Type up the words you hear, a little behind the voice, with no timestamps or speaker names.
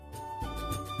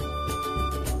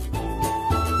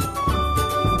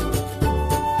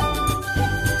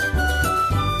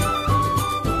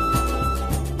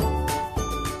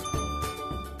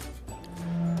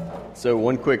So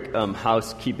one quick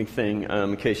housekeeping thing,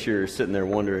 in case you're sitting there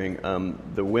wondering,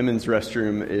 the women's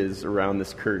restroom is around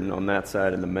this curtain on that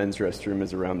side, and the men's restroom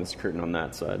is around this curtain on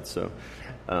that side. So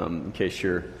in case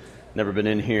you're never been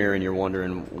in here and you're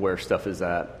wondering where stuff is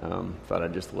at, thought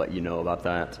I'd just let you know about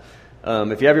that.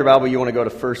 If you have your Bible, you want to go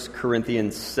to 1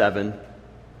 Corinthians 7.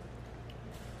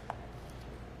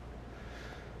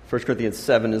 1 Corinthians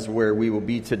 7 is where we will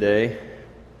be today.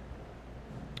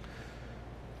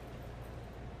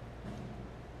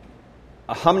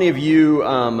 How many of you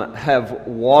have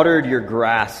watered your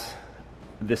grass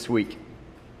this week?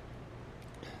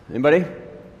 Anybody?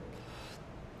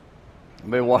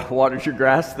 Anybody watered your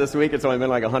grass this week? It's only been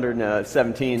like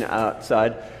 117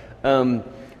 outside.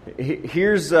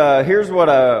 Here's what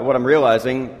I'm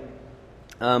realizing.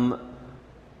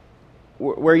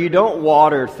 Where you don't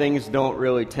water, things don't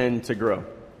really tend to grow.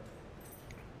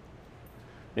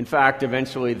 In fact,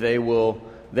 eventually they will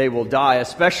die,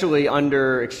 especially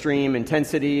under extreme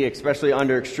intensity, especially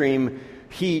under extreme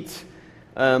heat.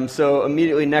 So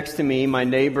immediately next to me, my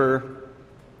neighbor,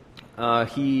 I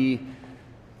think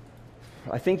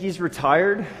he's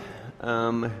retired,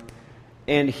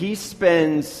 and he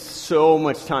spends so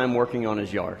much time working on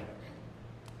his yard.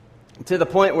 To the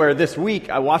point where this week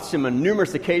I watched him on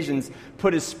numerous occasions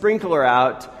put his sprinkler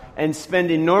out and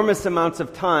spend enormous amounts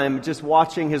of time just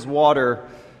watching his water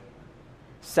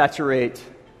saturate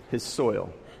his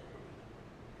soil.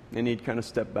 And he'd kind of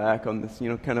step back on this,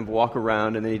 kind of walk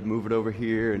around, and then he'd move it over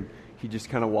here, and he'd just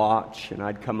kind of watch, and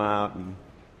I'd come out and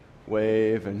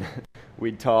wave, and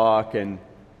we'd talk, and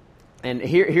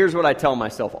here's what I tell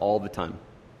myself all the time.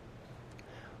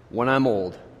 When I'm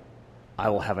old, I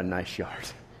will have a nice yard.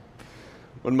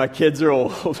 When my kids are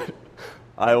old,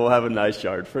 I will have a nice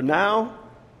yard. For now,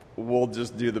 we'll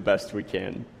just do the best we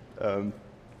can. And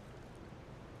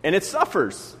it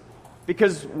suffers.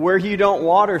 Because where you don't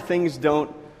water, things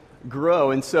don't grow.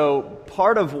 And so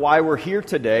part of why we're here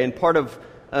today, and part of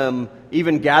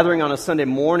even gathering on a Sunday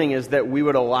morning, is that we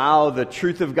would allow the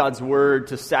truth of God's Word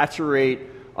to saturate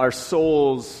our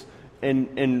souls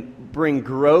and bring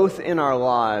growth in our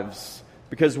lives.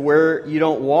 Because where you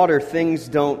don't water, things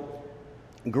don't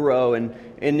grow. And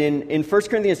in 1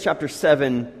 Corinthians chapter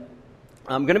 7,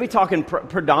 I'm going to be talking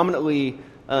predominantly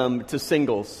to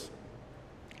singles.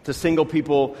 To single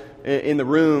people in the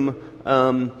room,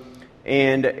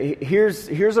 and here's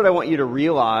what I want you to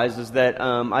realize is that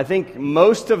I think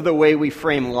most of the way we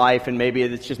frame life, and maybe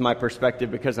it's just my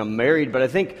perspective because I'm married, but I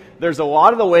think there's a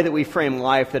lot of the way that we frame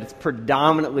life that it's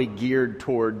predominantly geared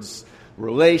towards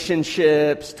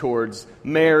relationships, towards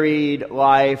married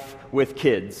life with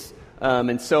kids,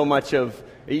 and so much of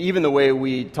even the way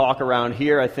we talk around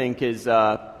here, I think, is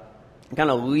kind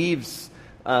of leaves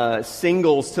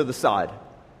singles to the side.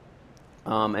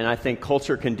 And I think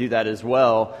culture can do that as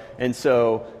well. And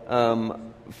so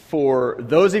for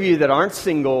those of you that aren't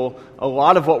single, a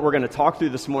lot of what we're going to talk through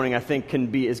this morning, I think,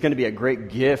 is going to be a great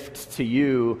gift to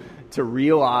you to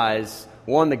realize,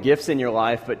 one, the gifts in your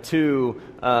life, but two,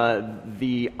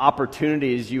 the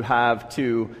opportunities you have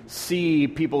to see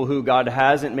people who God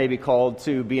hasn't maybe called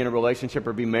to be in a relationship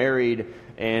or be married,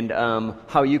 and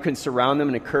how you can surround them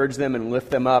and encourage them and lift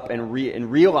them up and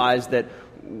realize that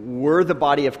we're the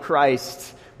body of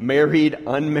Christ, married,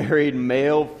 unmarried,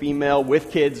 male, female,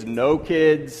 with kids, no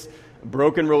kids,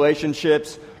 broken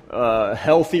relationships,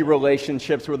 healthy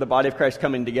relationships. We're the body of Christ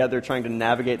coming together, trying to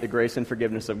navigate the grace and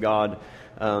forgiveness of God.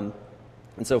 And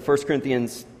so 1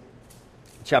 Corinthians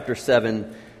chapter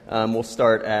 7, we'll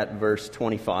start at verse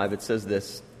 25. It says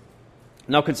this: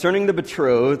 "Now concerning the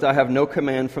betrothed, I have no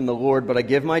command from the Lord, but I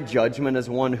give my judgment as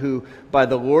one who, by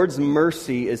the Lord's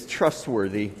mercy, is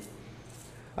trustworthy.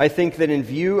 I think that in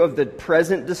view of the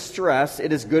present distress,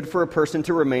 it is good for a person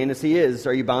to remain as he is.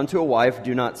 Are you bound to a wife?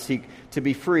 Do not seek to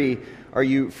be free. Are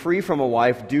you free from a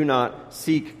wife? Do not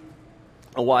seek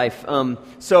a wife."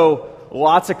 So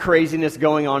lots of craziness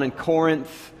going on in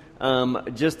Corinth.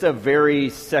 Just a very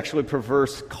sexually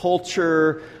perverse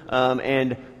culture.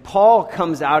 And Paul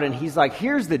comes out and he's like,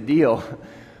 here's the deal.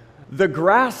 The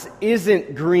grass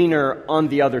isn't greener on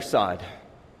the other side.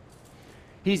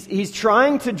 He's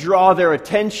trying to draw their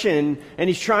attention, and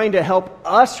he's trying to help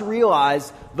us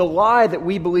realize the lie that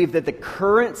we believe, that the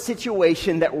current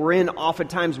situation that we're in,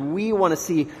 oftentimes we want to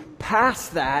see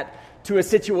past that to a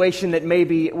situation that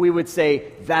maybe we would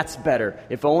say, that's better.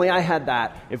 If only I had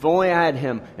that. If only I had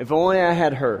him. If only I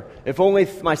had her. If only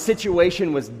my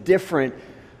situation was different,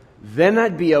 then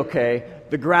I'd be okay.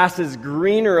 The grass is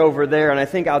greener over there. And I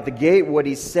think out the gate, what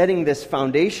he's setting this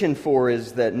foundation for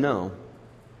is that no,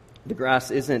 the grass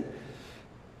isn't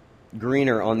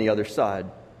greener on the other side.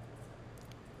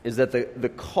 is that the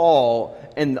call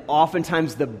and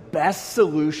oftentimes the best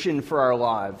solution for our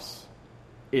lives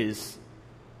is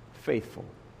faithful.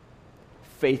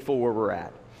 Faithful where we're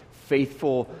at.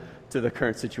 Faithful to the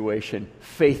current situation.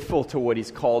 Faithful to what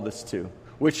He's called us to,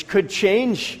 which could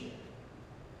change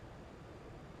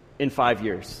in 5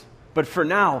 years. But for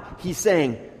now, He's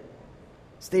saying,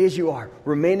 stay as you are.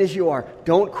 Remain as you are.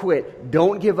 Don't quit.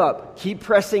 Don't give up. Keep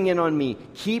pressing in on me.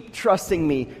 Keep trusting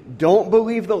me. Don't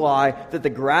believe the lie that the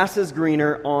grass is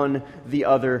greener on the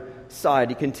other side.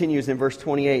 He continues in verse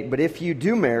 28. But if you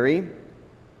do marry,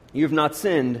 you have not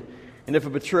sinned. And if a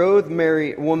betrothed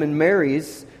woman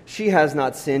marries, she has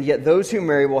not sinned. Yet those who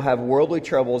marry will have worldly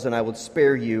troubles, and I will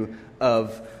spare you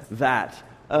of that.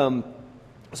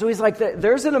 So he's like,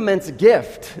 there's an immense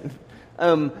gift.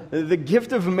 The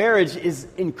gift of marriage is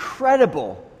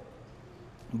incredible,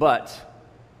 but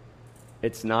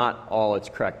it's not all it's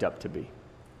cracked up to be.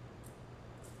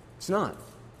 It's not.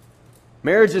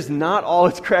 Marriage is not all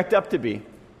it's cracked up to be.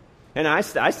 And I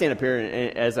stand up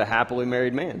here as a happily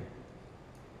married man.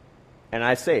 And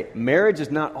I say, marriage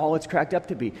is not all it's cracked up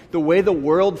to be. The way the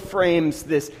world frames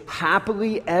this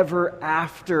happily ever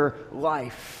after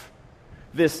life,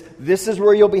 this is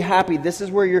where you'll be happy, this is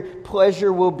where your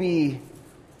pleasure will be.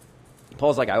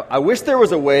 Paul's like, I wish there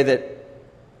was a way that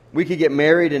we could get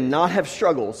married and not have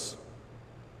struggles.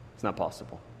 It's not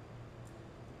possible.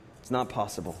 It's not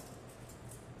possible.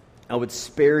 I would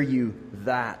spare you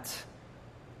that.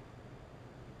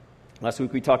 Last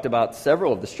week we talked about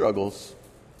several of the struggles.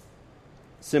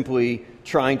 Simply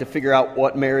trying to figure out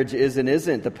what marriage is and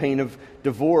isn't. The pain of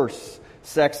divorce,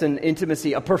 sex and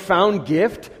intimacy. A profound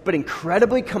gift, but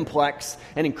incredibly complex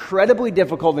and incredibly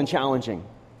difficult and challenging.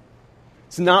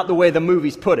 It's not the way the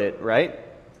movies put it, right?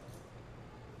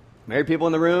 Married people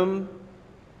in the room.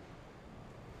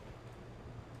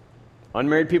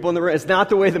 Unmarried people in the room. It's not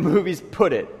the way the movies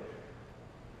put it.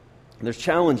 There's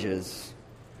challenges.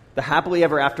 The happily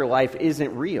ever after life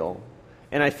isn't real.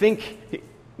 And I think,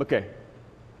 okay,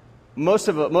 most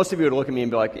of you would look at me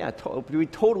and be like, yeah, we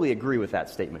totally agree with that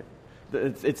statement.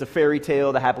 It's a fairy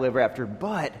tale, the happily ever after,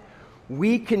 but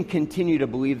we can continue to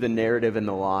believe the narrative and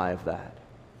the lie of that.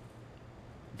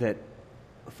 That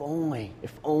if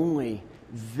only,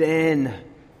 then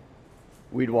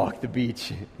we'd walk the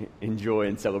beach in joy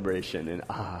and celebration, and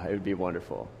it would be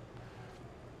wonderful.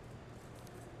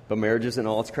 But marriage isn't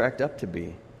all it's cracked up to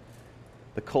be.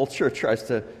 The culture tries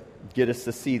to get us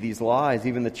to see these lies.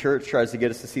 Even the church tries to get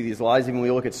us to see these lies. Even when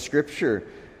we look at Scripture,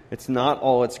 it's not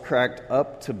all it's cracked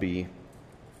up to be.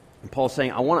 And Paul's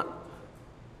saying, I want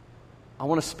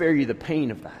to spare you the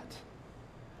pain of that.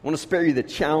 I want to spare you the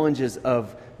challenges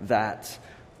of that.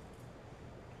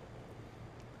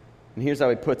 And here's how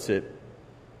he puts it.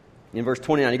 In verse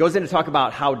 29, he goes in to talk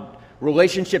about how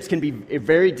relationships can be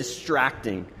very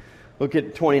distracting. Look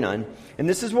at 29. And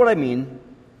this is what I mean,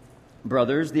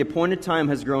 brothers. The appointed time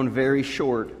has grown very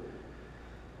short.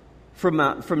 From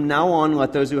now on,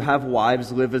 let those who have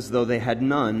wives live as though they had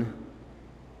none,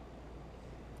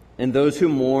 and those who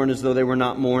mourn as though they were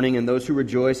not mourning, and those who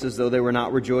rejoice as though they were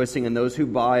not rejoicing, and those who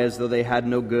buy as though they had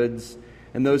no goods,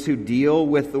 and those who deal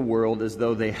with the world as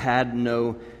though they had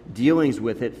no dealings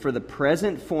with it. For the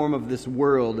present form of this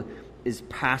world is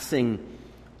passing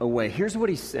away. Here's what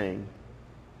he's saying.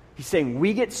 He's saying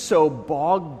we get so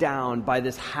bogged down by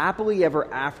this happily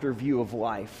ever after view of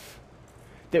life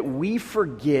that we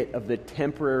forget of the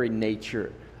temporary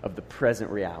nature of the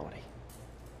present reality.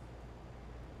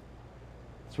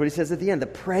 That's what he says at the end. The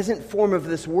present form of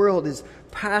this world is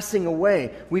passing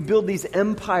away. We build these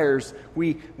empires.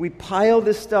 We pile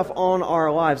this stuff on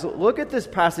our lives. Look at this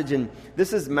passage, and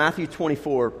this is Matthew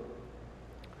 24.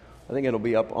 I think it'll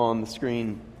be up on the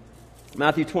screen.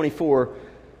 Matthew 24.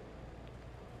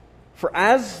 For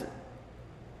as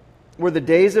were the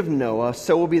days of Noah,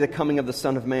 so will be the coming of the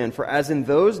Son of Man. For as in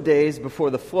those days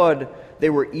before the flood, they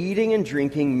were eating and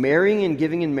drinking, marrying and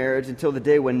giving in marriage until the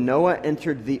day when Noah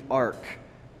entered the ark.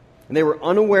 And they were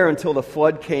unaware until the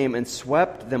flood came and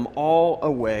swept them all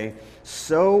away.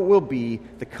 So will be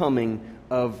the coming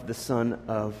of the Son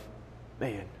of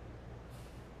Man.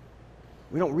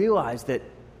 We don't realize that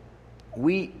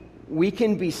we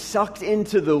can be sucked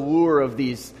into the lure of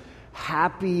these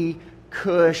happy,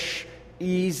 cush,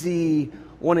 easy,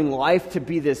 wanting life to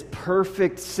be this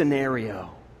perfect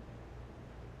scenario,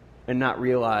 and not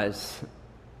realize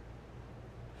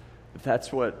that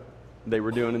that's what they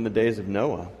were doing in the days of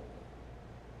Noah.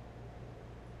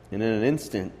 And in an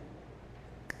instant,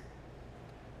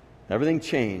 everything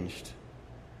changed.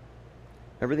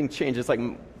 Everything changed. It's like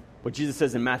what Jesus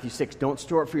says in Matthew 6, don't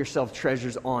store up for yourself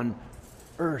treasures on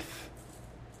earth.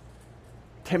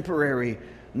 Temporary,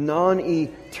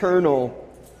 non-eternal,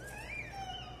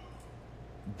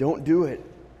 don't do it.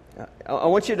 I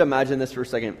want you to imagine this for a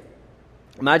second.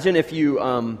 Imagine if you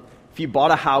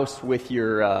bought a house with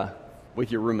your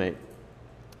roommate,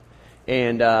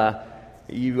 and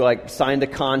you signed a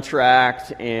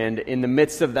contract, and in the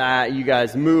midst of that, you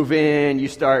guys move in, you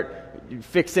start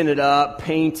fixing it up,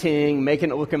 painting,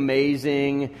 making it look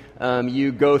amazing.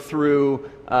 You go through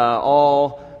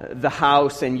all the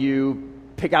house, and you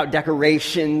pick out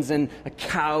decorations and a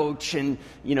couch, and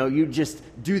you just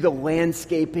do the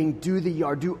landscaping, do the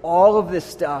yard, do all of this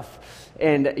stuff.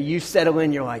 And you settle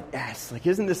in, you're like, yes,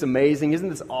 isn't this amazing? Isn't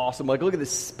this awesome? Look at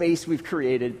this space we've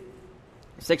created.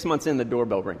 6 months in, the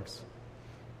doorbell rings.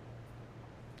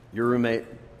 Your roommate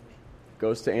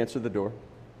goes to answer the door.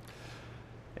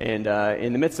 And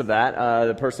in the midst of that,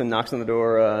 the person knocks on the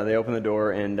door, they open the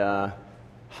door, and,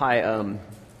 hi,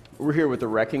 we're here with the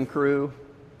wrecking crew.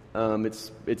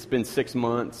 It's been 6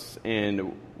 months,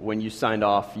 and when you signed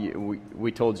off,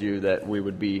 we told you that we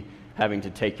would be having to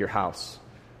take your house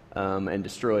and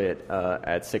destroy it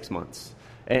at 6 months.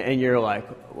 And you're like,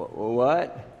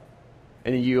 what?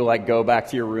 And then you go back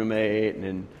to your roommate,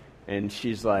 and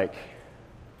she's like,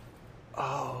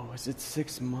 oh, is it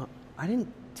 6 months? I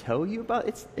didn't tell you about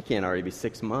it. It can't already be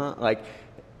 6 months.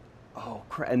 Oh,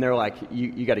 crap. And they're like,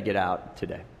 you got to get out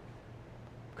today,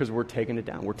 because we're taking it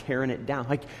down. We're tearing it down.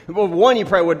 One,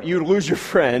 you'd lose your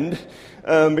friend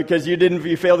because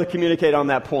you failed to communicate on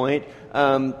that point.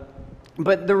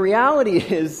 But the reality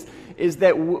is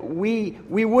that we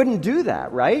wouldn't do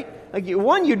that, right?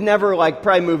 One, you'd never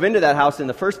probably move into that house in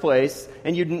the first place,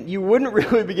 and you wouldn't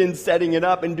really begin setting it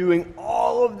up and doing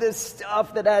all of this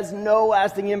stuff that has no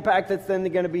lasting impact that's then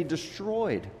going to be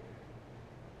destroyed.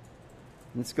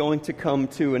 It's going to come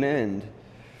to an end.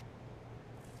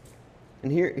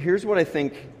 And here's what I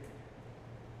think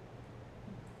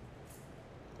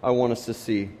I want us to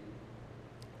see,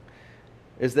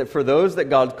 is that for those that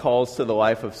God calls to the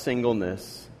life of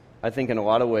singleness, I think in a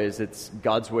lot of ways it's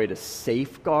God's way to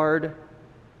safeguard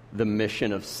the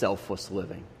mission of selfless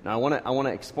living. Now I want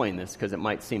to explain this because it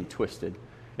might seem twisted.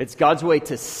 It's God's way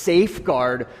to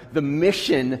safeguard the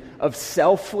mission of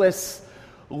selfless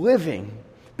living,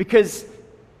 because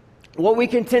what we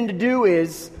can tend to do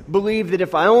is believe that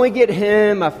if I only get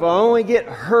him, if I only get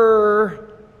her,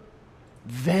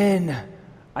 then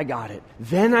I got it.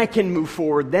 Then I can move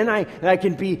forward. Then I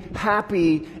can be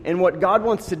happy. And what God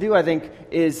wants to do, I think,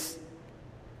 is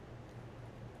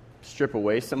strip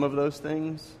away some of those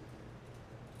things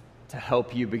to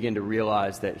help you begin to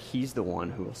realize that He's the one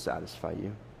who will satisfy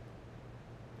you.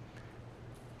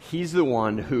 He's the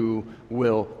one who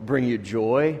will bring you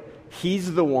joy.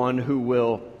 He's the one who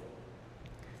will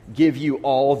give you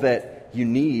all that you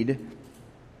need.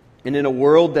 And in a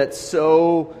world that's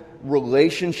so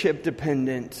relationship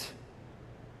dependent,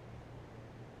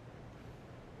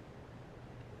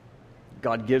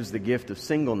 God gives the gift of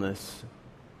singleness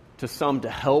to some to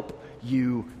help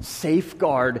you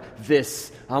safeguard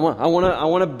this. I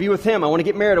want to be with him. I want to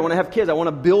get married. I want to have kids. I want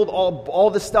to build all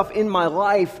this stuff in my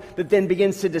life that then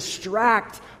begins to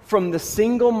distract from the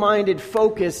single-minded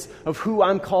focus of who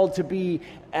I'm called to be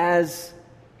as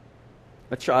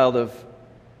a child of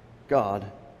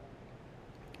God,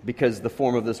 because the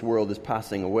form of this world is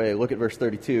passing away. Look at verse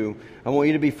 32. I want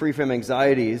you to be free from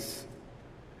anxieties.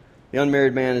 The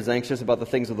unmarried man is anxious about the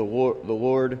things of the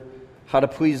Lord, how to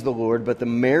please the Lord, but the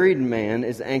married man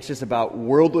is anxious about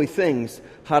worldly things,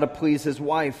 how to please his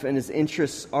wife, and his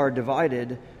interests are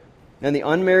divided. And the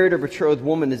unmarried or betrothed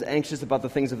woman is anxious about the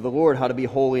things of the Lord, how to be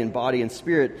holy in body and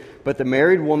spirit, but the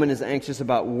married woman is anxious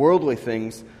about worldly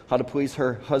things, how to please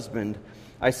her husband.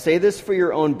 I say this for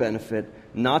your own benefit,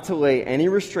 not to lay any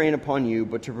restraint upon you,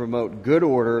 but to promote good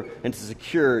order and to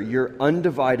secure your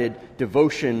undivided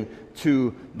devotion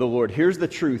to the Lord. Here's the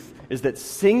truth, is that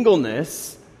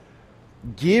singleness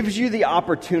gives you the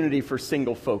opportunity for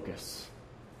single focus.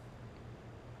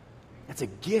 That's a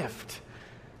gift.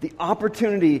 The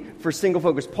opportunity for single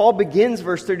focus. Paul begins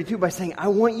verse 32 by saying, I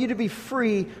want you to be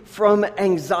free from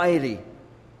anxiety.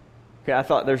 Okay, I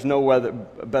thought there's no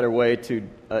better way to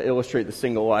illustrate the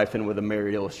single life than with a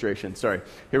married illustration. Sorry.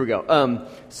 Here we go. One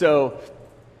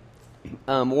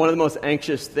of the most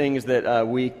anxious things that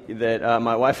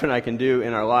my wife and I can do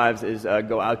in our lives is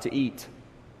go out to eat.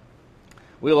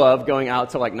 We love going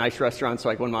out to nice restaurants.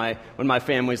 Like when my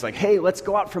family's like, "Hey, let's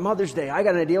go out for Mother's Day. I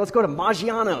got an idea. Let's go to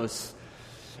Maggiano's."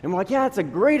 And we're like, "Yeah, it's a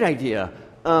great idea."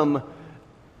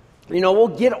 We'll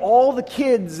get all the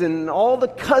kids and all the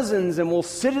cousins, and we'll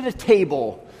sit at a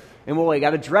table, and we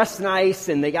got to dress nice,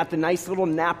 and they got the nice little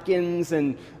napkins,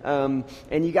 and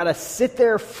you got to sit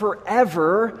there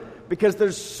forever because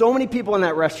there's so many people in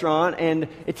that restaurant, and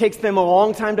it takes them a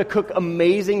long time to cook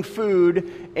amazing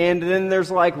food, and then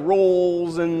there's like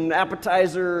rolls and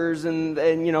appetizers, and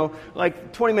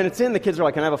like 20 minutes in, the kids are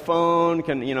like, can I have a phone?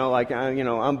 Can,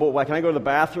 I'm bored. Like, can I go to the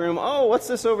bathroom? Oh, what's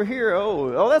this over here?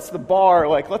 Oh, that's the bar.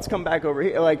 Like, let's come back over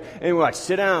here. Like, and we're like,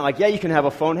 sit down. Like, yeah, you can have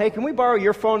a phone. Hey, can we borrow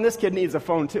your phone? This kid needs a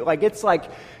phone too. Like, it's like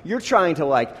you're trying to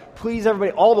like please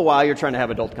everybody. All the while, you're trying to have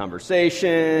adult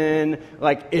conversation.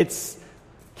 Like,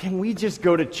 can we just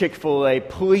go to Chick-fil-A,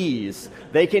 please?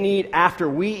 They can eat after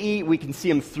we eat. We can see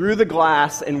them through the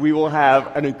glass, and we will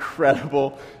have an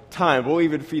incredible time. We'll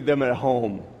even feed them at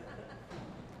home.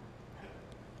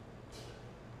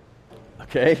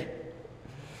 Okay?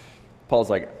 Paul's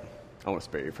like, I want to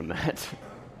spare you from that.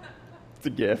 It's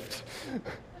a gift.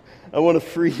 I want to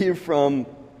free you from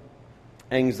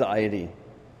anxiety.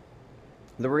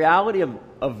 The reality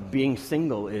of being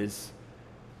single is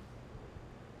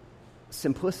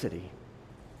simplicity,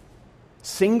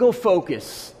 single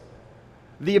focus,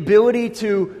 the ability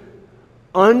to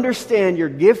understand your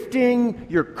gifting,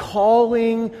 your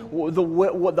calling,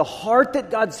 the heart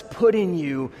that God's put in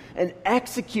you, and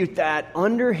execute that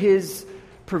under His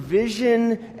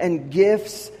provision and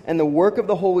gifts and the work of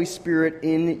the Holy Spirit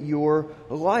in your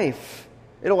life.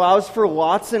 It allows for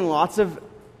lots and lots of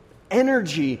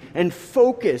energy and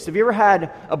focus. Have you ever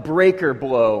had a breaker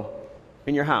blow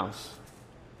in your house?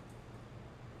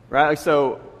 Right? Like,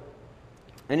 so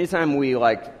anytime we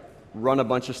like run a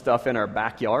bunch of stuff in our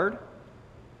backyard,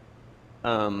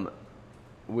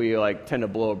 we like tend to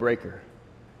blow a breaker,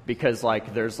 because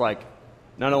like there's like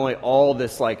not only all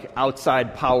this like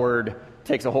outside powered,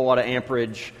 takes a whole lot of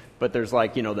amperage, but there's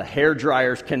like, the hair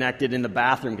dryer's connected in the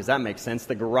bathroom, because that makes sense.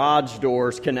 The garage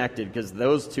door's connected, because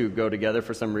those two go together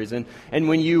for some reason. And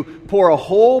when you pour a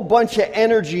whole bunch of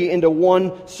energy into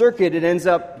one circuit, it ends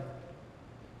up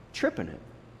tripping it.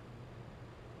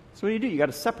 So what do? You got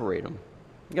to separate them.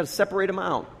 You got to separate them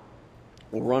out.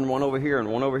 We'll run one over here,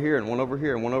 and one over here, and one over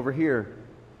here, and one over here.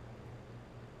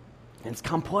 And it's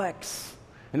complex.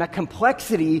 And that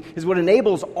complexity is what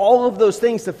enables all of those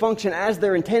things to function as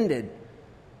they're intended.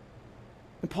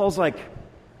 And Paul's like,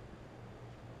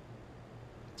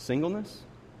 singleness?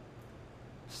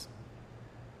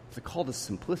 It's a call to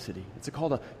simplicity. It's a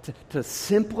call to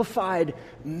simplified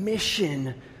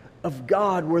mission of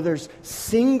God, where there's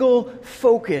single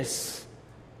focus.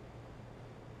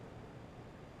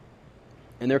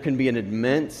 And there can be an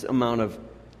immense amount of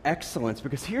excellence.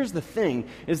 Because here's the thing,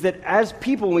 is that as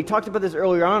people, and we talked about this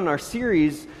earlier on in our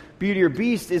series, Beauty or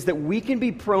Beast, is that we can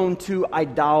be prone to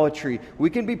idolatry.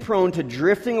 We can be prone to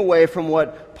drifting away from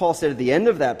what Paul said at the end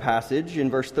of that passage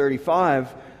in verse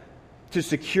 35, to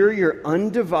secure your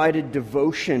undivided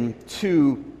devotion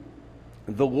to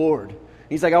the Lord.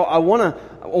 He's like, I want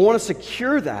to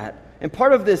secure that. And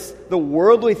part of this, the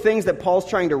worldly things that Paul's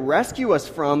trying to rescue us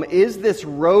from, is this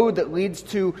road that leads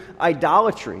to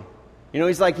idolatry.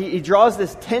 He's like, he draws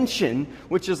this tension,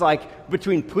 which is like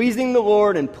between pleasing the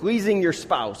Lord and pleasing your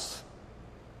spouse.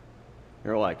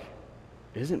 You're like,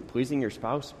 isn't pleasing your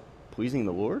spouse pleasing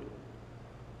the Lord?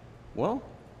 Well,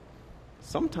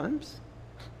 sometimes.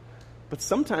 But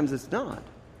sometimes it's not.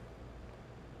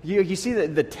 You see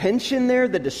the tension there,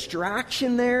 the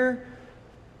distraction there.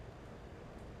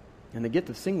 And the gift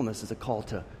of singleness is a call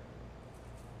to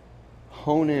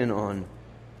hone in on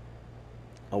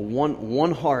a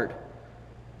one heart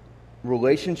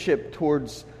relationship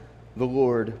towards the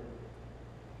Lord.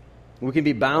 We can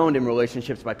be bound in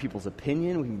relationships by people's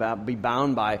opinion. We can be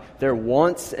bound by their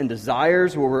wants and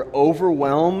desires, where we're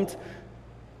overwhelmed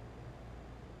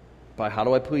by, how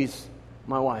do I please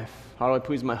my wife? How do I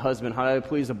please my husband? How do I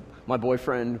please my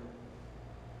boyfriend?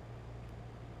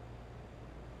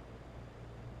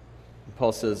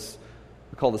 Paul says,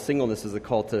 the call to singleness is a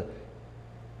call to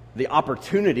the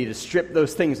opportunity to strip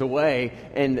those things away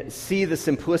and see the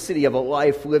simplicity of a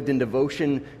life lived in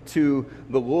devotion to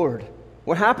the Lord.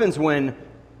 What happens when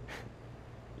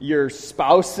your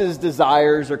spouse's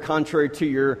desires are contrary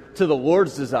to the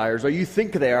Lord's desires, or you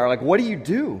think they are? Like, what do you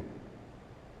do?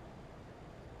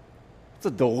 It's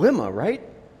a dilemma, right?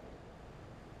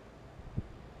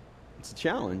 It's a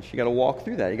challenge. You got to walk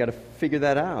through that. You got to figure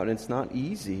that out. It's not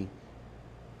easy.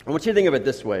 I want you to think of it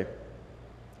this way.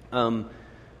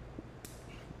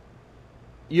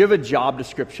 You have a job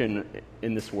description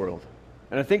in this world.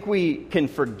 And I think we can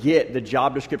forget the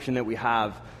job description that we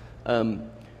have,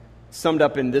 summed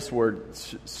up in this word,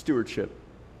 stewardship.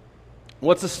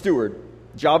 What's a steward?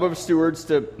 Job of a steward is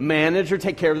to manage or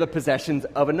take care of the possessions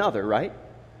of another, right?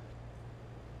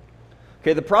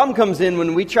 Okay, the problem comes in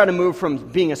when we try to move from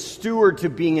being a steward to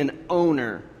being an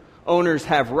owner. Owners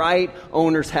have right,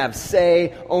 owners have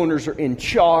say, owners are in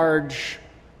charge.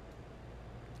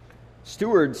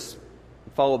 Stewards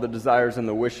follow the desires and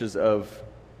the wishes of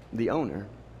the owner,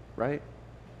 right?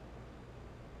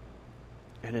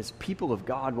 And as people of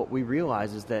God, what we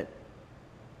realize is that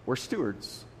we're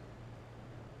stewards.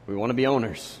 We want to be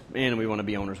owners. Man, we want to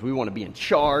be owners. We want to be in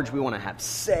charge. We want to have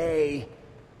say.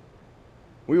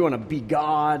 We want to be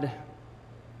God.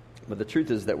 But the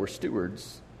truth is that we're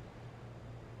stewards.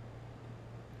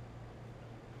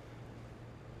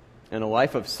 And a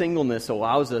life of singleness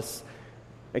allows us,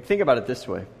 like, think about it this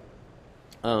way.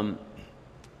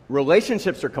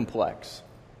 Relationships are complex,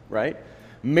 right?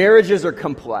 Marriages are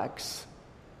complex.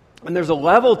 And there's a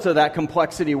level to that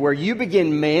complexity where you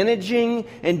begin managing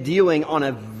and dealing on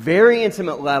a very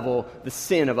intimate level the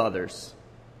sin of others.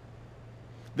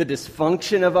 The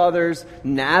dysfunction of others,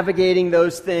 navigating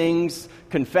those things,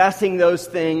 confessing those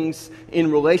things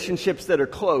in relationships that are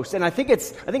close. And I think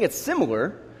it's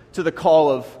similar to the call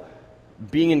of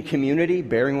being in community,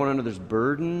 bearing one another's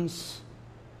burdens,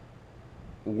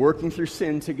 working through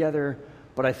sin together.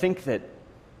 But I think that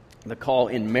the call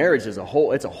in marriage is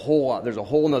it's a whole lot. There's a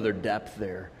whole nother depth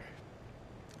there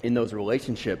in those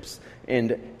relationships.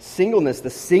 And singleness,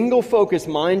 the single-focused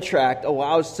mind tract,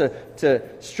 allows to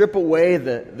strip away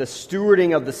the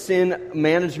stewarding of the sin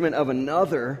management of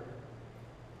another,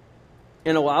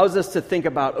 and allows us to think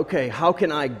about, okay, how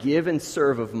can I give and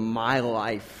serve of my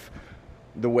life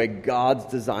the way God's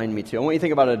designed me to? I want you to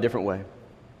think about it a different way.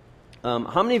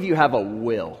 How many of you have a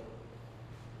will?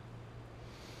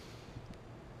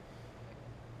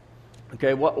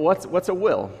 Okay, what's a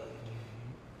will?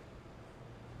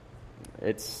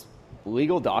 It's a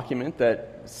legal document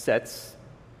that sets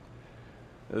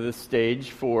the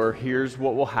stage for here's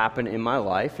what will happen in my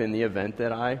life in the event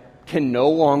that I can no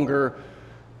longer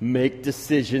make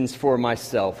decisions for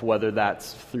myself, whether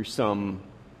that's through some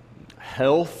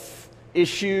health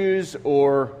issues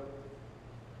or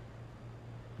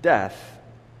death,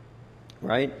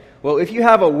 right? Well, if you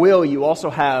have a will, you also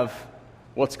have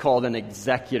what's called an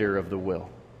executor of the will,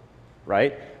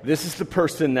 right? This is the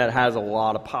person that has a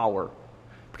lot of power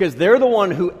because they're the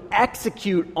one who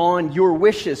execute on your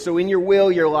wishes. So in your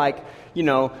will, you're like,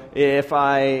 if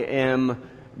I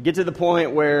get to the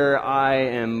point where I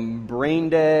am brain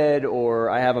dead or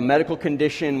I have a medical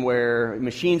condition where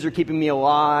machines are keeping me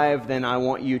alive, then I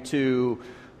want you to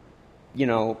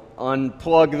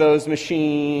unplug those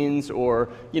machines or,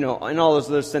 and all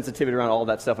those sensitivity around all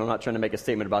that stuff. I'm not trying to make a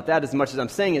statement about that. As much as I'm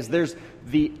saying is there's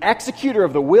the executor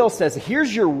of the will says,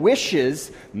 here's your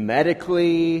wishes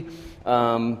medically,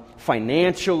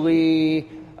 financially,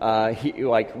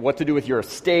 like what to do with your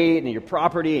estate and your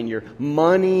property and your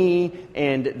money.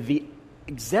 And the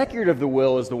executor of the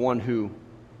will is the one who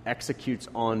executes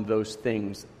on those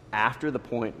things after the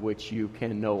point which you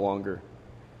can no longer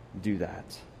do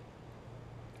that.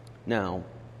 Now,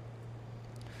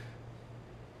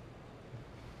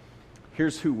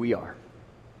 here's who we are.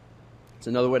 It's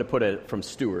another way to put it from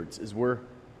stewards, is we're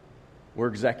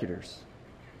executors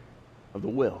of the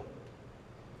will.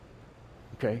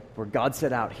 Okay? Where God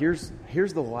set out, here's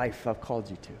the life I've called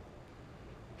you to.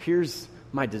 Here's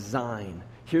my design.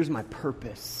 Here's my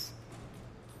purpose.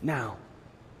 Now,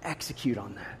 execute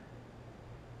on that.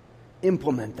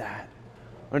 Implement that.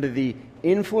 Under the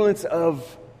influence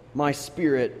of my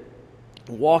Spirit,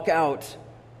 walk out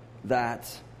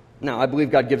that. Now, I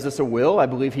believe God gives us a will. I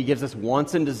believe He gives us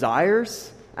wants and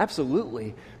desires.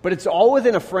 Absolutely. But it's all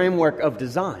within a framework of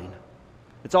design.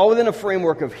 It's all within a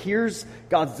framework of here's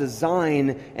God's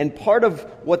design. And part of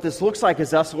what this looks like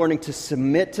is us learning to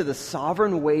submit to the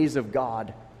sovereign ways of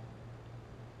God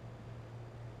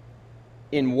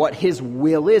in what His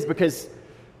will is. Because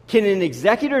can an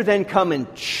executor then come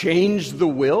and change the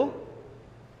will?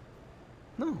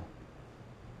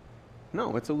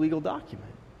 No, it's a legal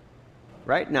document.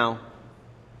 Right? Now,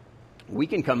 we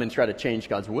can come and try to change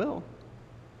God's will.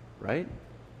 Right?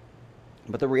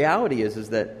 But the reality is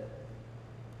that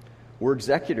we're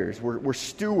executors. We're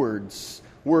stewards.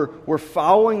 We're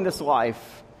following this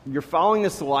life. You're following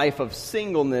this life of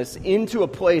singleness into a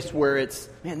place where it's,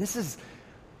 man, this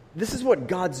is what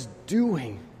God's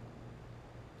doing.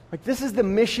 Like, this is the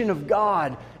mission of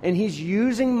God, and He's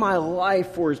using my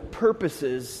life for His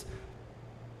purposes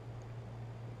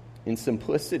in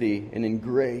simplicity and in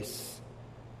grace.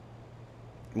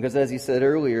 Because as he said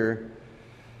earlier,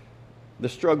 the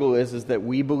struggle is that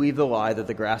we believe the lie that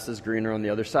the grass is greener on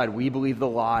the other side. We believe the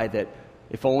lie that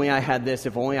if only I had this,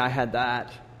 if only I had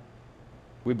that.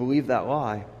 We believe that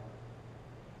lie.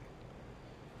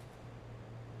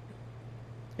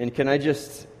 And can I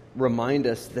just remind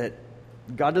us that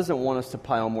God doesn't want us to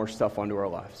pile more stuff onto our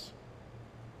lives.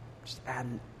 Just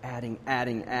adding.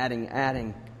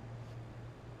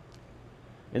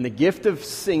 And the gift of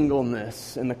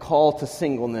singleness and the call to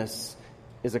singleness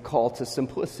is a call to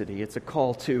simplicity. It's a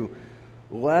call to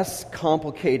less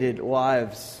complicated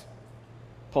lives.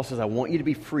 Paul says, I want you to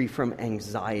be free from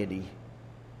anxiety.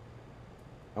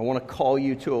 I want to call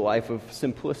you to a life of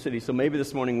simplicity. So maybe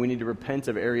this morning we need to repent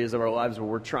of areas of our lives where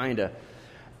we're trying to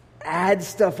add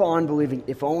stuff on, believing,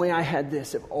 if only I had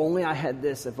this, if only I had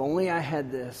this, if only I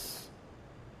had this.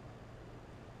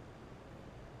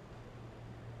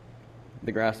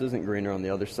 The grass isn't greener on the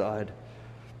other side.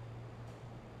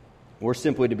 We're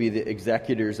simply to be the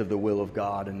executors of the will of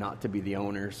God and not to be the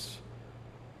owners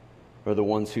or the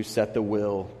ones who set the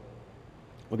will.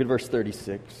 Look at verse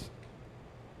 36.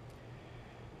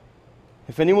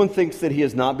 If anyone thinks that he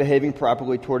is not behaving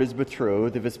properly toward his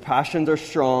betrothed, if his passions are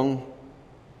strong,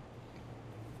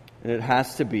 and it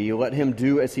has to be, let him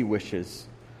do as he wishes.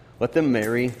 Let them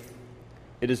marry.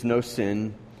 It is no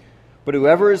sin. But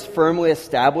whoever is firmly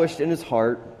established in his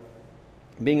heart,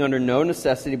 being under no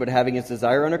necessity but having his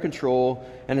desire under control,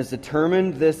 and has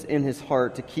determined this in his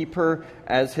heart to keep her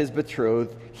as his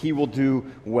betrothed, he will do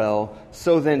well.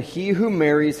 So then he who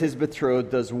marries his betrothed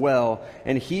does well,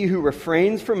 and he who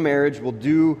refrains from marriage will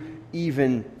do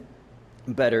even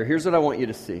better. Here's what I want you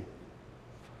to see.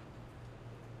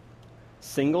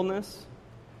 Singleness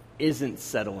isn't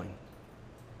settling.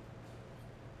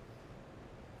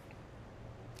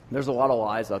 There's a lot of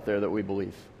lies out there that we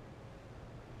believe.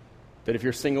 That if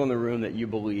you're single in the room, that you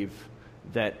believe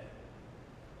that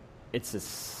it's a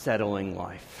settling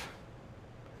life.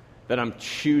 That I'm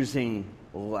choosing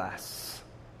less.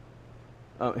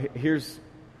 Here's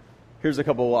a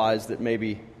couple of lies that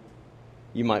maybe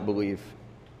you might believe.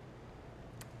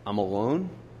 I'm alone.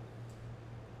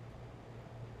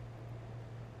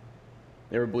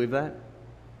 You ever believe that?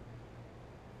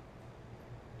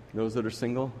 Those that are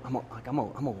single, I'm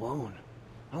alone.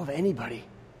 I don't have anybody.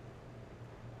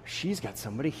 She's got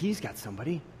somebody. He's got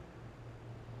somebody.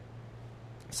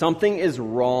 Something is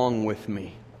wrong with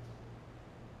me.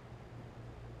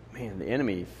 Man, the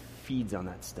enemy feeds on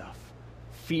that stuff.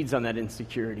 Feeds on that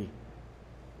insecurity.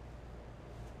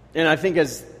 And I think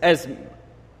as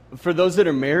for those that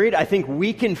are married, I think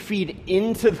we can feed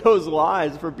into those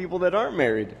lies for people that aren't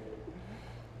married.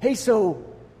 Hey, so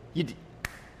you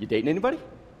dating anybody?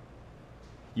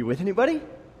 You with anybody?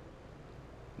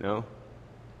 No.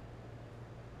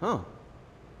 Huh.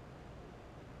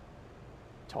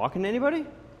 Talking to anybody?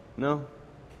 No.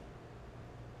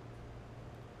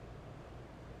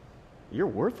 You're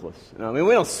worthless. No, I mean,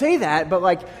 we don't say that,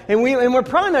 but and we're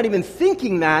probably not even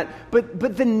thinking that, but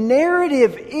the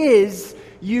narrative is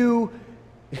you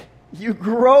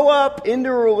grow up into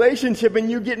a relationship and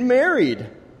you get married.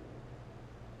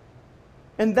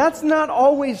 And that's not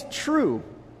always true.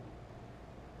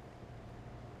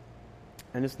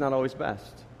 And it's not always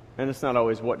best. And it's not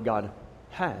always what God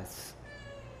has.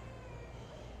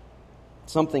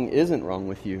 Something isn't wrong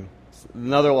with you.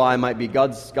 Another lie might be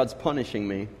God's punishing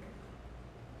me.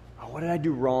 Oh, what did I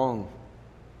do wrong?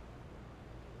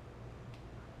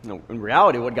 No, in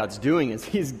reality, what God's doing is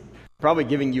He's probably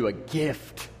giving you a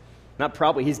gift. Not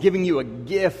probably. He's giving you a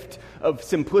gift of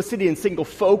simplicity and single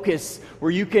focus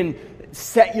where you can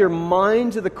set your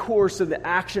mind to the course of the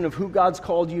action of who God's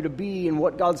called you to be and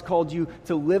what God's called you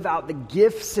to live out, the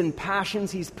gifts and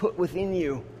passions He's put within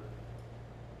you.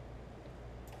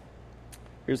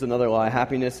 Here's another lie.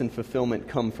 Happiness and fulfillment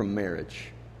come from marriage.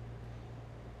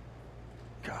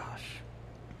 Gosh.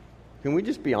 Can we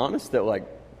just be honest that,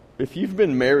 if you've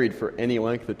been married for any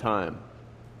length of time,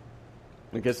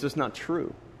 it's just not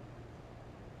true.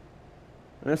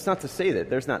 And that's not to say that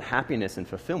there's not happiness and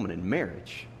fulfillment in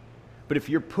marriage. But if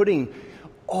you're putting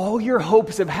all your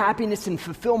hopes of happiness and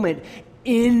fulfillment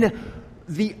in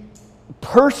the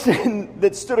person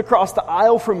that stood across the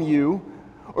aisle from you,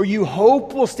 or you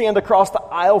hope will stand across the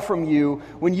aisle from you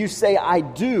when you say, I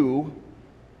do,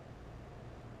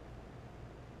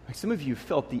 some of you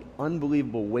felt the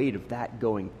unbelievable weight of that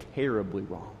going terribly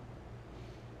wrong.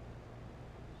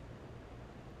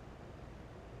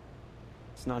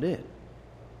 It's not it.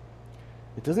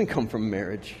 It doesn't come from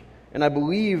marriage. And I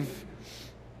believe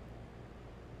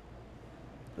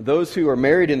those who are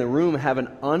married in the room have an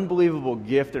unbelievable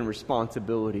gift and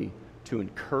responsibility to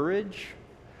encourage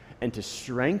and to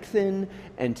strengthen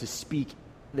and to speak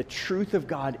the truth of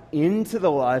God into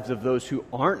the lives of those who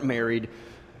aren't married,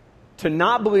 to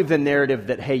not believe the narrative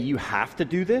that, hey, you have to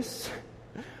do this,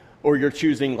 or you're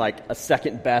choosing a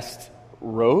second best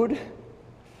road.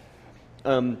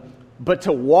 but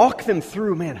to walk them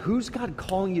through, man, who's God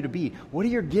calling you to be? What are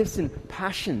your gifts and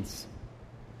passions?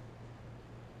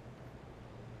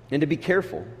 And to be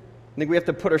careful. I think we have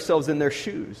to put ourselves in their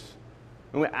shoes.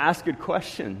 And we ask good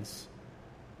questions.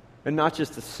 And not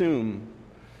just assume.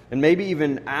 And maybe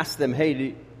even ask them, hey,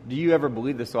 do you ever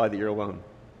believe this lie that you're alone?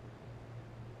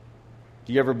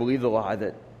 Do you ever believe the lie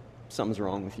that something's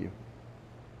wrong with you?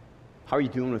 How are you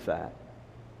doing with that?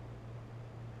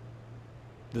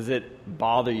 Does it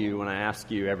bother you when I ask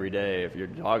you every day if you're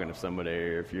talking to somebody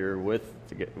or if you're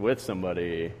with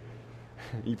somebody?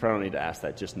 You probably don't need to ask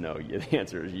that. Just no. The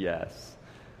answer is yes.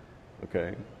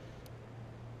 Okay?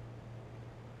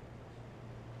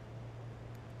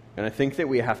 And I think that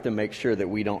we have to make sure that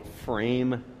we don't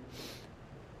frame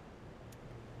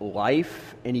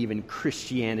life and even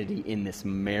Christianity in this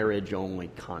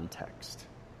marriage-only context.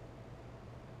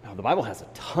 Now, the Bible has a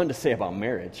ton to say about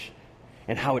marriage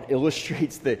and how it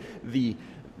illustrates the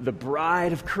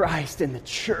bride of Christ and the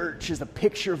church is a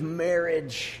picture of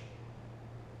marriage,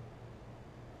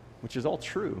 which is all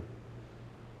true.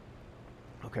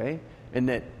 Okay? And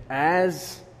that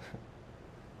as,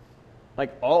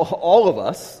 like all of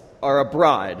us are a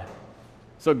bride.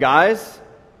 So guys,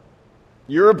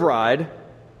 you're a bride.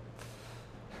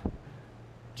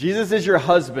 Jesus is your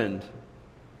husband.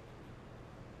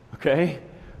 Okay?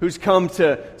 Who's come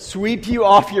to sweep you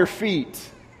off your feet.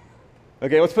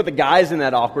 Okay, let's put the guys in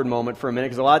that awkward moment for a minute,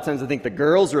 because a lot of times I think the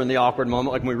girls are in the awkward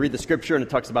moment, like when we read the scripture and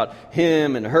it talks about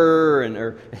him and her,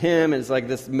 or him is like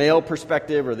this male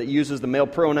perspective, or that uses the male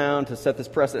pronoun to set this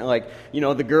precedent. Like, you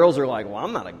know, the girls are like, well,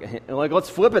 I'm not a... Like, let's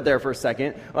flip it there for a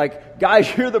second. Like,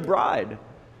 guys, you're the bride.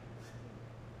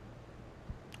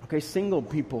 Okay, single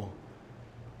people.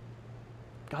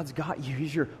 God's got you.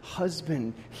 He's your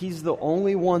husband. He's the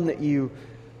only one that you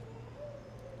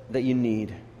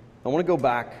need. I want to go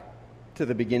back to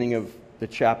the beginning of the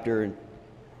chapter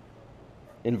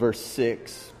in verse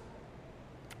 6.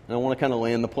 And I want to kind of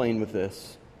land the plane with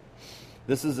this.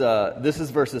 This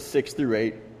is verses 6 through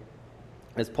 8,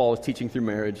 as Paul is teaching through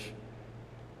marriage.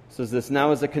 It says this,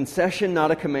 "Now as a concession,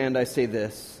 not a command, I say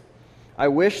this. I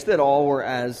wish that all were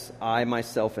as I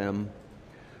myself am,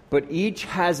 but each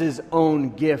has his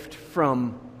own gift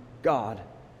from God.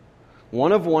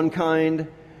 One of one kind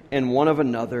and one of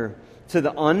another. To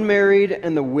the unmarried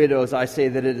and the widows, I say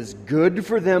that it is good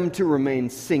for them to remain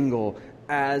single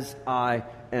as I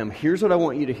am." Here's what I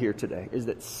want you to hear today, is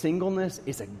that singleness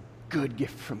is a good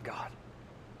gift from God.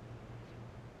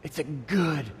 It's a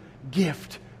good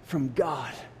gift from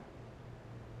God.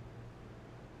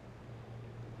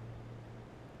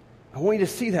 I want you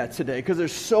to see that today, because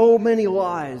there's so many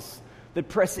lies that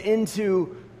press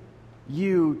into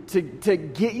you to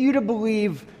get you to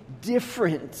believe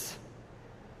different.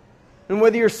 And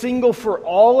whether you're single for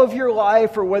all of your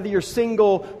life or whether you're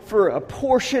single for a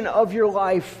portion of your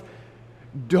life,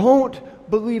 don't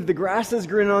believe the grass is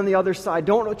greener on the other side.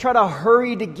 Don't try to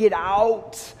hurry to get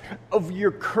out of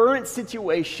your current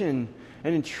situation,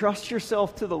 and entrust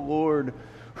yourself to the Lord,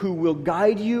 who will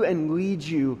guide you and lead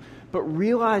you. But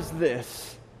realize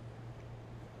this: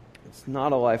 it's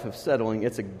not a life of settling.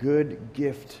 It's a good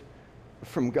gift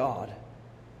from God.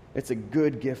 It's a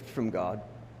good gift from God.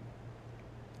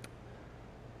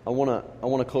 I want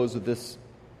to close with this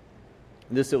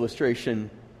illustration.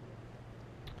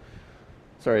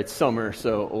 Sorry, it's summer,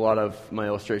 so a lot of my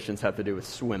illustrations have to do with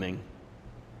swimming.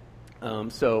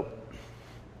 So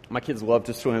my kids love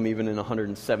to swim even in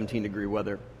 117-degree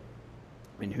weather.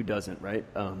 I mean, who doesn't, right?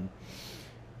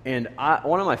 And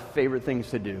one of my favorite things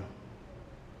to do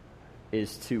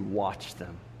is to watch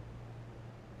them.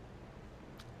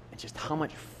 And just how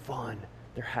much fun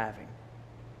they're having.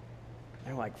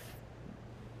 They're like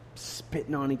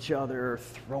spitting on each other,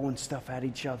 throwing stuff at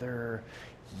each other,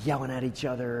 yelling at each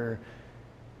other.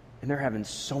 And they're having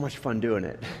so much fun doing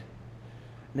it.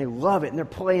 And they love it. And they're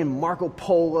playing Marco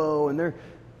Polo, and they're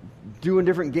doing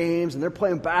different games, and they're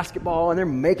playing basketball, and they're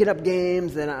making up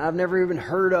games that I've never even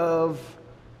heard of.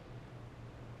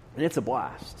 And it's a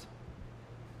blast.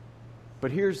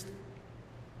 But here's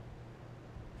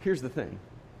the thing.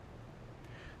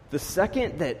 The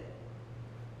second that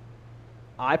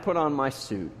I put on my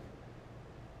suit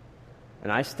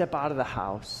and I step out of the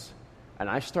house and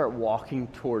I start walking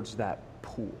towards that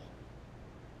pool,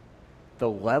 the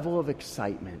level of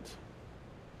excitement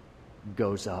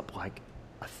goes up like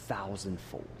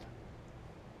 1,000-fold.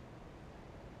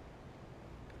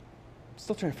 I'm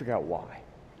still trying to figure out why.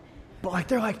 But like,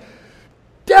 they're like,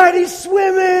 "Daddy's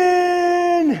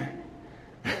swimming!"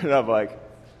 And I'm like,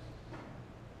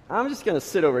 I'm just going to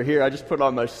sit over here. I just put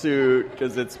on my suit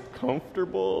because it's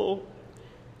comfortable.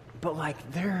 But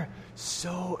like, they're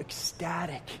so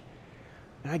ecstatic.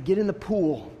 and I get in the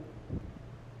pool.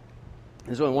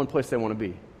 There's only one place they want to be.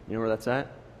 You know where that's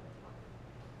at?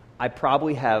 I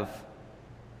probably have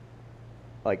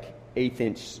like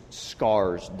 1/8-inch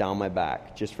scars down my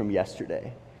back just from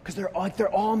yesterday. Because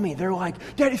they're on me. They're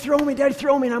like, Daddy, throw me, Daddy,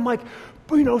 throw me. And I'm like,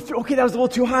 okay, that was a little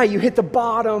too high. You hit the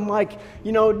bottom. Like,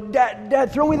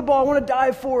 Dad, throw me the ball. I want to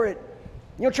dive for it.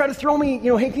 Try to throw me,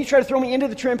 hey, can you try to throw me into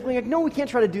the trampoline? Like, no, we can't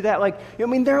try to do that. Like,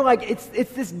 they're like, it's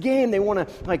this game. They want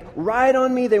to, like, ride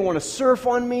on me. They want to surf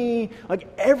on me. Like,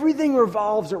 everything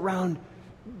revolves around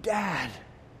Dad.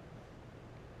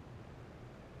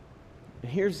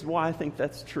 And here's why I think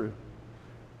that's true.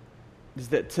 Is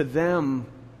that to them,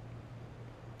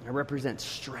 I represent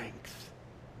strength.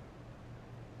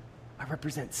 I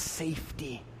represent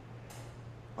safety.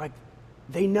 Like,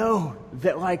 they know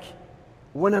that, like,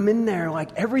 when I'm in there,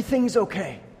 like, everything's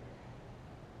okay.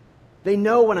 They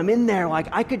know when I'm in there, like,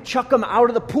 I could chuck them out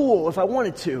of the pool if I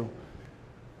wanted to.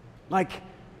 Like,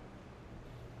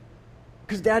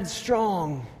 because Dad's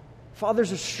strong.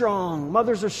 Fathers are strong.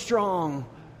 Mothers are strong.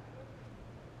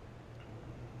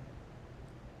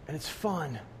 And it's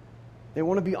fun. They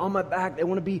want to be on my back. They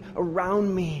want to be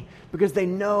around me because they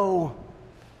know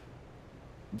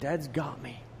Dad's got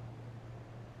me.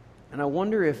 And I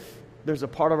wonder if there's a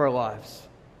part of our lives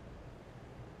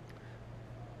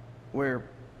where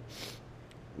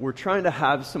we're trying to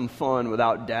have some fun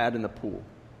without Dad in the pool.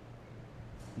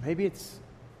 Maybe it's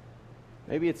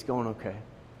going okay.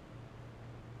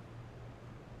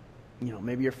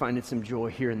 Maybe you're finding some joy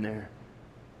here and there.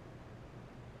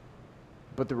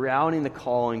 But the reality and the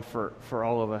calling for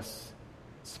all of us,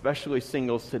 especially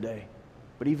singles today,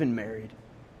 but even married,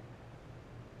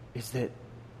 is that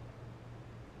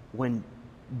when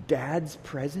Dad's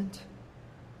present,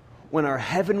 when our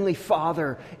Heavenly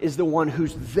Father is the one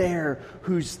who's there,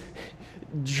 who's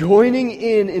joining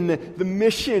in the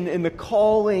mission and the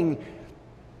calling,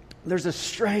 there's a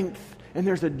strength and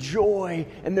there's a joy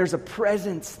and there's a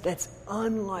presence that's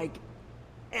unlike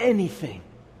anything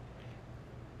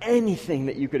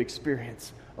that you could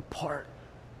experience apart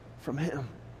from Him.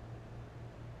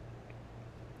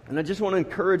 And I just want to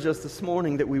encourage us this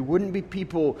morning that we wouldn't be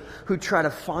people who try to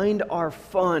find our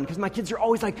fun. Because my kids are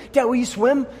always like, Dad, will you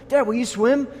swim? Dad, will you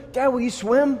swim? Dad, will you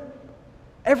swim?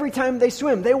 Every time they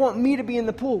swim, they want me to be in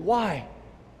the pool. Why?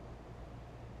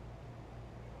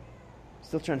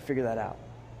 Still trying to figure that out.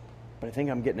 But I think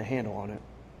I'm getting a handle on it.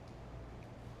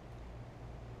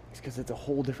 It's because it's a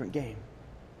whole different game.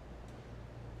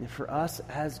 And for us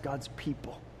as God's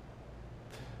people,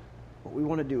 what we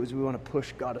want to do is we want to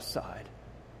push God aside.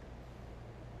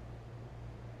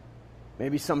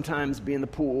 Maybe sometimes be in the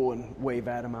pool and wave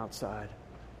at Him outside.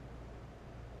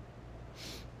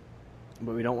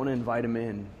 But we don't want to invite Him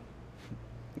in.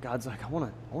 God's like, I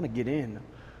want to get in.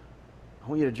 I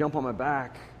want you to jump on my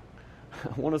back.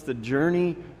 I want us to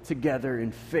journey together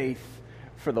in faith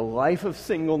for the life of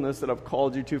singleness that I've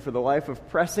called you to, for the life of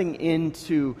pressing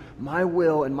into my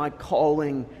will and my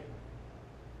calling.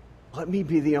 Let me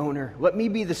be the owner. Let me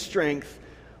be the strength.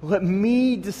 Let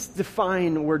me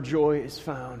define where joy is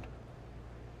found.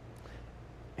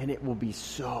 And it will be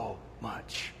so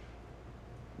much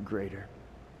greater.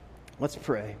 Let's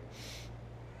pray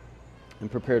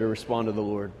and prepare to respond to the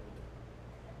Lord.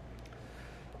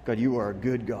 God, you are a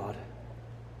good God.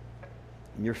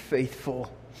 And you're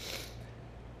faithful.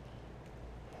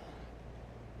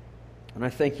 And I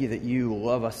thank you that you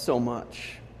love us so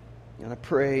much. And I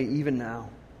pray even now,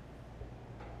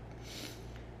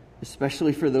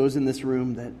 especially for those in this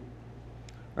room that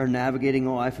are navigating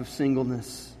a life of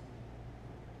singleness,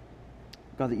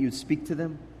 God, that you would speak to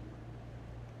them,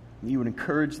 that you would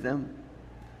encourage them,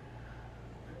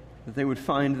 that they would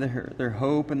find their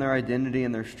hope and their identity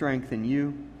and their strength in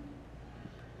you.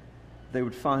 They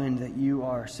would find that you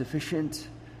are sufficient.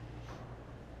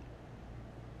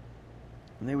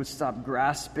 And they would stop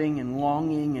grasping and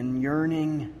longing and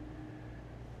yearning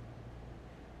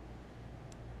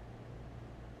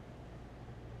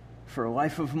for a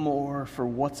life of more, for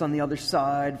what's on the other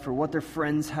side, for what their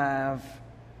friends have.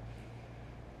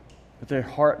 But their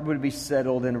heart would be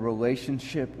settled in a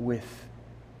relationship with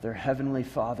their Heavenly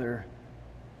Father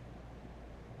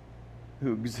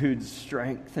who exudes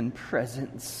strength and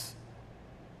presence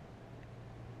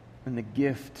and the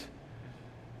gift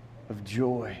of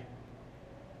joy.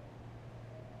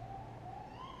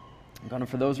 God, and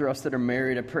for those of us that are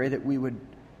married, I pray that we would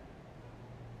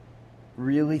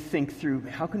really think through,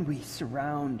 how can we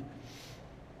surround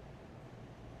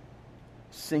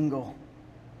single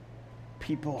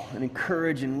people and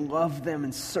encourage and love them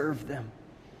and serve them.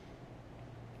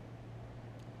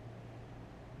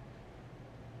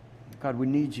 God, we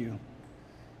need you.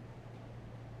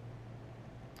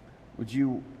 Would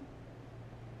you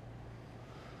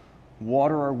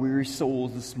water our weary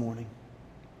souls this morning?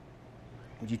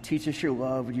 Would you teach us your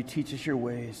love? Would you teach us your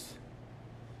ways?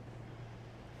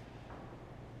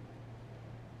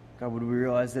 God, would we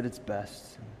realize that it's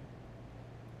best?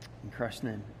 In Christ's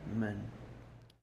name, amen.